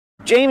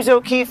James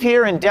O'Keefe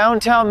here in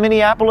downtown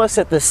Minneapolis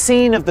at the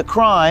scene of the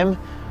crime.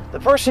 The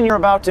person you're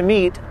about to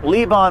meet,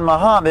 Liban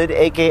Mohammed,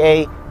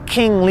 aka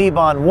King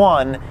Liban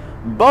 1,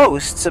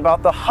 boasts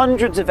about the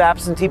hundreds of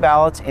absentee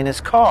ballots in his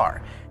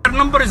car.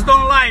 Numbers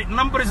don't lie.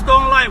 Numbers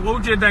don't lie.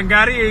 Wajida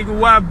gaarigayga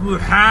waa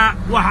buuxaa.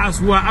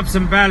 Waxaas waa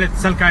absent ballot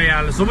salka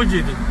yaala. Soo ma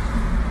jeedin.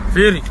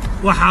 Fiiri,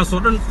 waxaas oo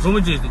dhan soo ma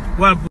jeedin.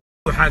 Waa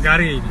buuxaa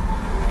gaarigayga.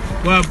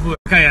 Waa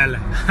buuxaa yaala.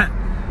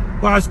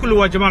 Waxaas kullu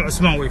waa Jamaal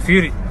Cusmaan way.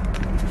 Fiiri.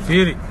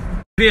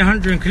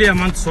 300 clear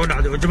maanta soo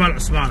dhacday oo Jamaal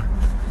Cusmaan.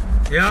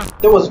 Yeah.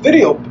 There was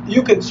video.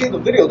 You can see the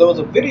video. There was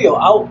a video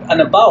out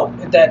and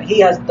about that he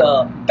has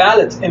the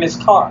ballots in his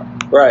car.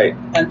 Right.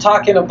 And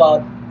talking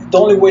about the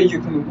only way you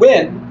can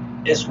win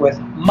is with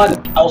money.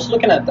 I was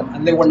looking at them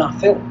and they were not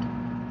filled.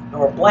 They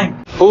were blank.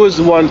 Who is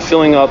the one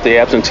filling out the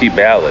absentee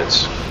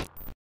ballots?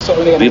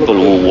 People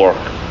who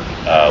work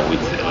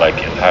with like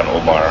Ilhan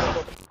Omar.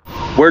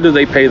 Where do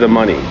they pay the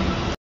money?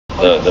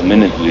 The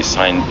minute we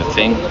sign the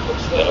thing,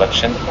 the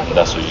election,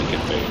 that's what you get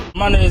paid.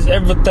 Money is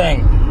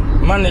everything.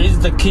 Money is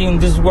the key in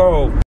this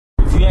world.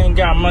 If you ain't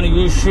got money,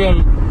 you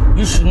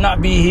should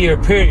not be here,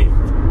 period.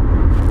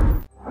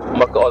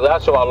 Marka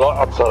odayaasha waa loo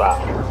codsadaa.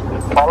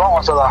 Waa loo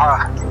codsadaa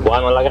ha.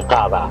 Waana laga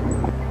qaadaa.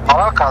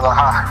 Laga qaadaa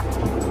ha.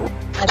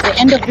 At the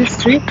end of this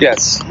street,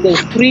 Yes.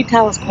 there's 3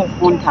 towers called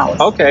One Towers.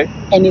 Okay.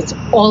 And it's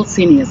all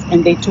seniors,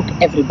 and they took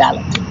every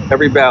ballot.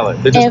 Every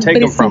ballot. They just take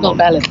them from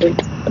them. Every single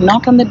ballot. They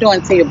knock on the door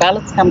and say, your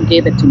ballots, come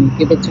give it to me,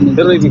 give it to me.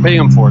 They don't even pay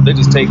them for it. They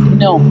just take it.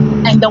 No.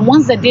 And the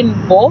ones that didn't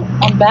vote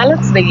on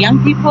ballots, the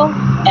young people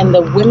and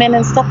the women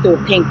and stuff, they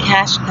were paying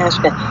cash.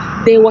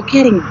 They were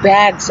carrying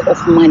bags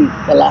of money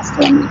the last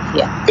 1 week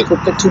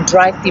here to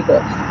drive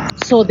people.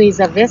 So there's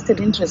a vested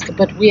interest,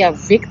 but we are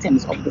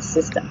victims of the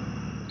system.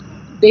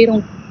 They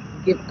don't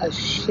give a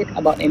shit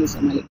about any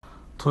Somali.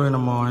 2 in the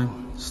morning,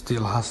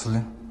 still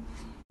hustling.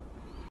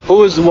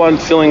 Who is the one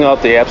filling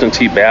out the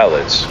absentee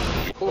ballots?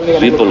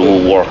 People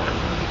who work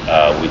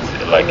with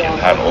like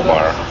Ilhan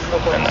Omar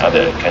and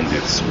other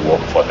candidates who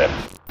work for them.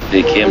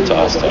 They came to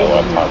us to our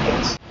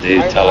apartments. They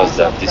tell us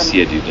that this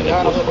year you're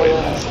gonna vote for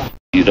it.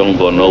 You don't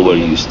go nowhere,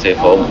 you stay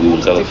home, we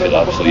will tell fill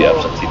up so you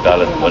absentee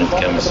ballot. When it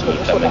comes,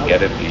 we'll come and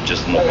get it. You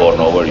just don't go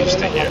nowhere, you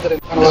stay here. They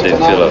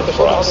fill it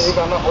for us.